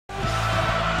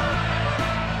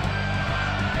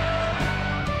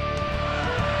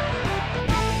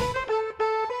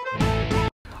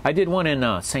I did one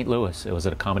in St. Louis. It was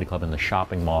at a comedy club in the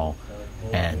shopping mall,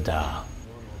 and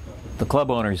the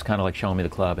club owner is kind of like showing me the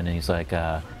club, and he's like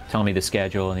telling me the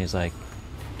schedule, and he's like,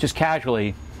 just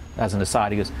casually, as an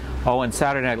aside, he goes, "Oh, and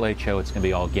Saturday Night Late Show, it's going to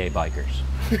be all gay bikers."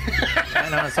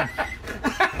 and I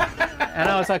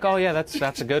was like, "Oh yeah,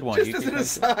 that's a good one." Just as an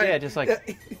aside. Yeah, just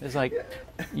like it's like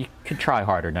you could try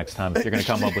harder next time if you're going to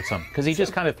come up with something, because he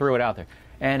just kind of threw it out there.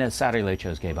 And it's Saturday Late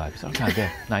Show's gay bikers. Okay,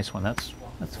 good, nice one. That's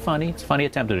funny. It's a funny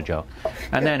attempt at a joke.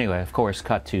 And then anyway, of course,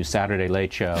 cut to Saturday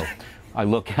Late Show. I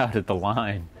look out at the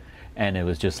line, and it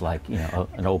was just like, you know,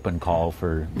 an open call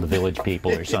for the village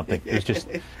people or something. It was just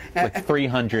like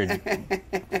 300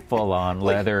 full-on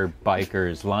leather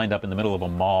bikers lined up in the middle of a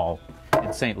mall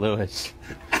in St. Louis.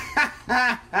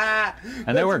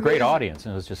 And they were a great audience.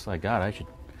 And it was just like, God, I should...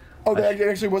 Oh, that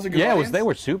actually was a good audience? Yeah, they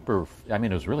were super... I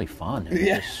mean, it was really fun.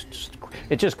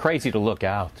 It's just crazy to look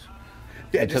out.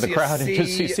 Yeah, into the crowd and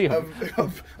just see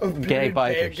of gay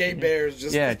bikers. Gay bears.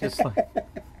 Just yeah, just like...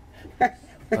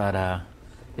 But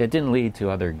it didn't lead to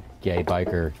other gay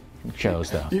biker shows,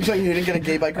 though. You're saying you didn't get a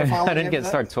gay biker following? I didn't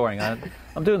start touring.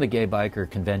 I'm doing the gay biker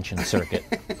convention circuit.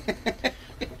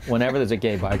 Whenever there's a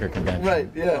gay biker convention, right,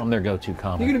 yeah. I'm their go-to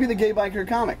comic. You're going to be the gay biker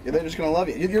comic. They're just going to love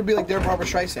you. You're going to be like their Barbara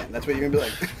Streisand. That's what you're going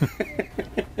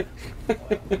to be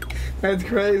like. That's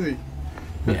crazy.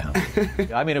 Yeah.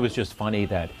 I mean, it was just funny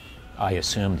that I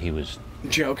assumed he was...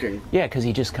 joking. Yeah, because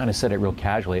he just kind of said it real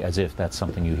casually, as if that's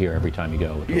something you hear every time you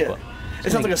go. Yeah.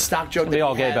 It sounds like a stock joke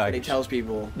that he tells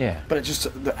people. Yeah. But it's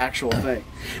just the actual thing.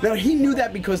 Now, he knew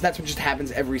that because that's what just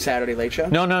happens every Saturday Late Show?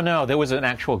 No. There was an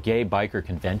actual gay biker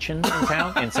convention in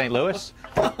town, in St. Louis.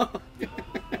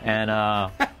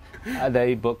 And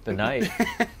they booked the night.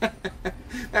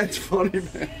 That's funny,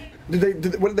 man.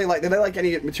 What did they like? Did they like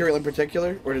any material in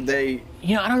particular? Or did they...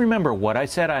 You know, I don't remember what I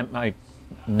said.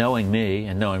 Knowing me,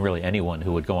 and knowing really anyone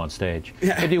who would go on stage,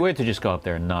 it'd be weird to just go up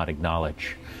there and not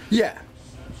acknowledge. Yeah.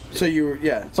 So you were,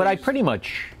 yeah. But I pretty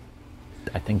much,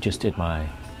 I think, just did my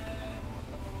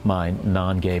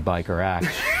non-gay biker act.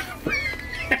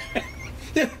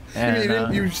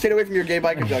 And, you stayed away from your gay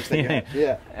biker jokes that you had.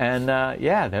 Yeah. And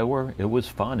it was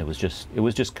fun. It was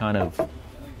just kind of,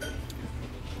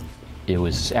 it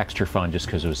was extra fun just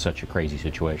because it was such a crazy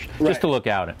situation. Right. Just to look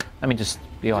out. I mean, just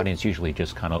the audience usually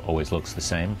just kind of always looks the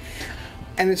same.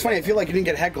 And it's funny, I feel like you didn't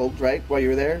get heckled, right, while you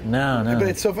were there? No. But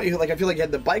it's so funny, like, I feel like you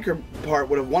had the biker part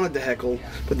would have wanted to heckle,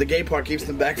 but the gay part keeps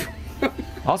them back from...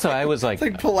 Also, I was like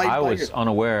polite I biker. was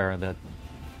unaware that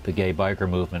the gay biker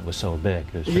movement was so big.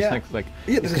 It was just like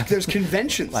there's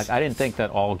conventions. Like, I didn't think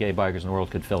that all gay bikers in the world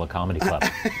could fill a comedy club.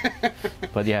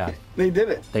 But yeah. They did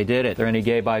it. They did it. There are any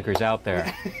gay bikers out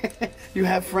there. You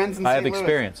have friends in I St. have Louis.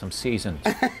 experience. I'm seasoned.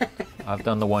 I've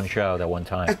done the one show that one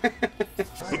time.